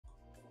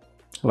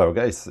Hello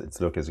guys,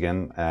 it's Lucas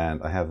again,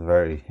 and I have a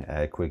very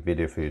quick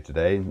video for you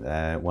today.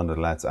 One of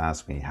the lads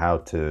asked me how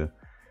to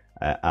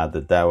add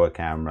the Dahua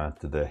camera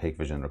to the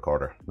Hikvision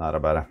recorder. Not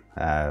about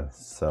it.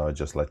 So I'd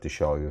just like to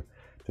show you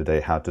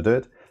today how to do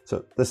it.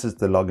 So this is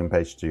the login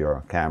page to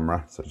your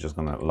camera. So just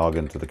going to log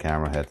into the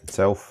camera head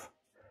itself.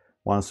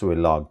 Once we're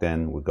logged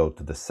in, we go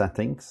to the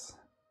settings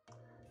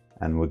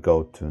and we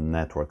go to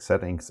network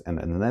settings.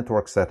 And in the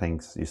network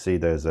settings, you see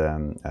there's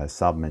a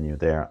sub menu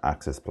there,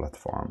 access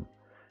platform.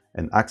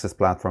 In access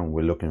platform,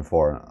 we're looking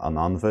for an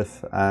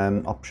ONVIF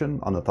option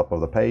on the top of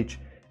the page.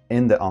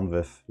 In the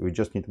ONVIF, we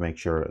just need to make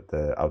sure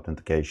the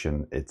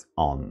authentication is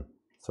on.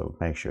 So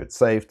make sure it's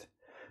saved.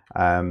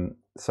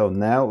 So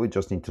now we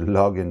just need to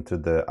log into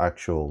the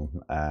actual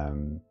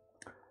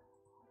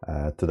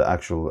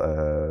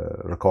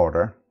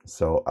recorder.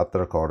 So at the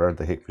recorder,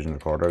 the Hikvision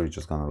recorder, you're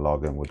just going to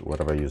log in with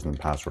whatever username and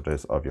password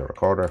is of your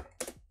recorder.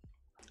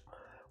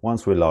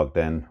 Once we're logged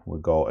in, we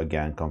go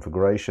again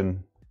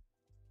configuration.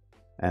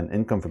 And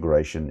in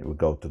configuration, we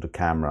go to the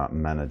camera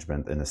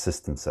management in the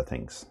system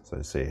settings. So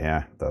you see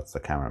here, that's the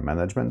camera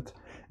management.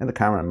 In the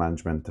camera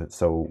management,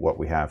 so what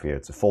we have here,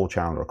 it's a full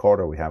channel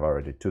recorder. We have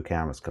already 2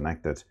 cameras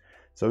connected.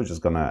 So we're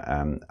just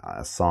gonna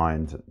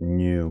assign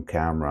new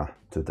camera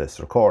to this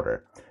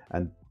recorder.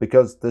 And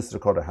because this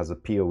recorder has a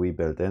PoE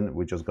built in,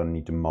 we're just gonna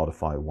need to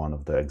modify one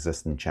of the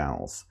existing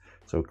channels.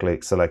 So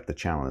select the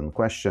channel in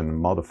question,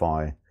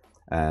 modify,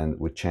 and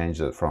we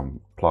change it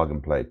from plug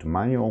and play to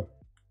manual.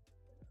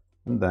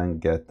 And then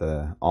get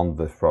the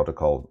ONVIF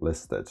protocol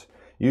listed.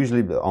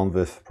 Usually the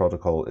ONVIF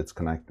protocol is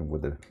connected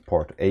with the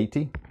port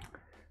 80.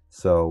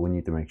 So we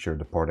need to make sure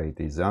the port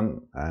 80 is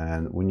on,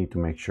 and we need to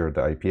make sure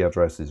the IP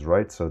address is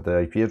right. So the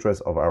IP address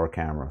of our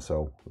camera.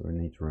 So we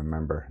need to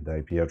remember the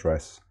IP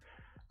address.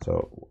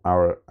 So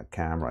our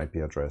camera IP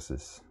address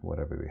is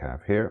whatever we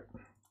have here.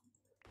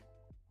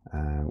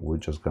 And we're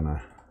just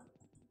gonna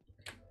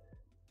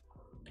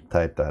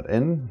type that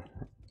in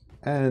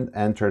and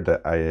enter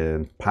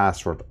the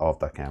password of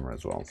that camera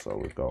as well. So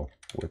we go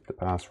with the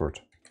password.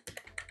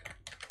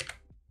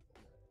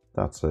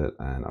 That's it,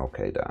 and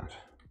okay that.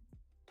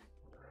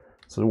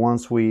 So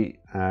once we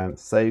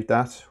save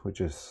that, we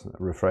just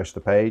refresh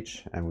the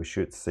page and we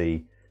should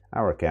see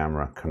our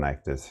camera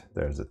connected.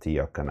 There's a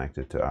TIOC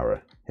connected to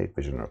our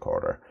Hikvision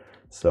recorder.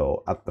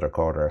 So at the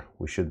recorder,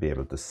 we should be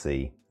able to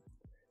see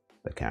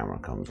the camera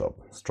comes up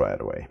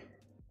straight away.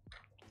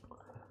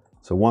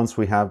 So once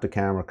we have the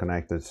camera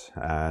connected,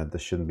 there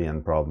shouldn't be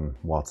any problem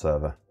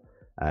whatsoever.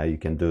 You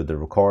can do the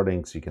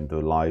recordings, you can do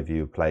live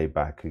view,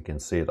 playback, you can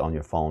see it on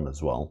your phone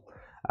as well.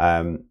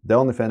 The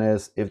only thing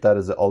is, if that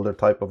is the older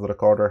type of the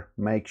recorder,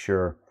 make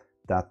sure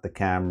that the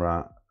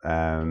camera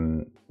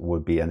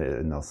would be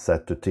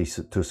set to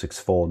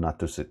 264, not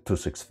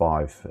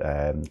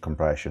 265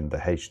 compression, the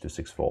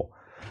H264.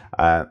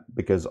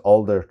 Because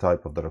older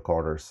type of the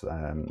recorders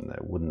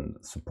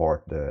wouldn't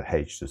support the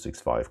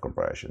H265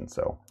 compression.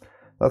 So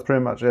that's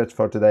pretty much it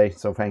for today.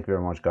 So thank you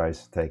very much,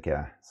 guys. Take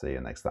care. See you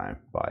next time.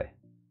 Bye.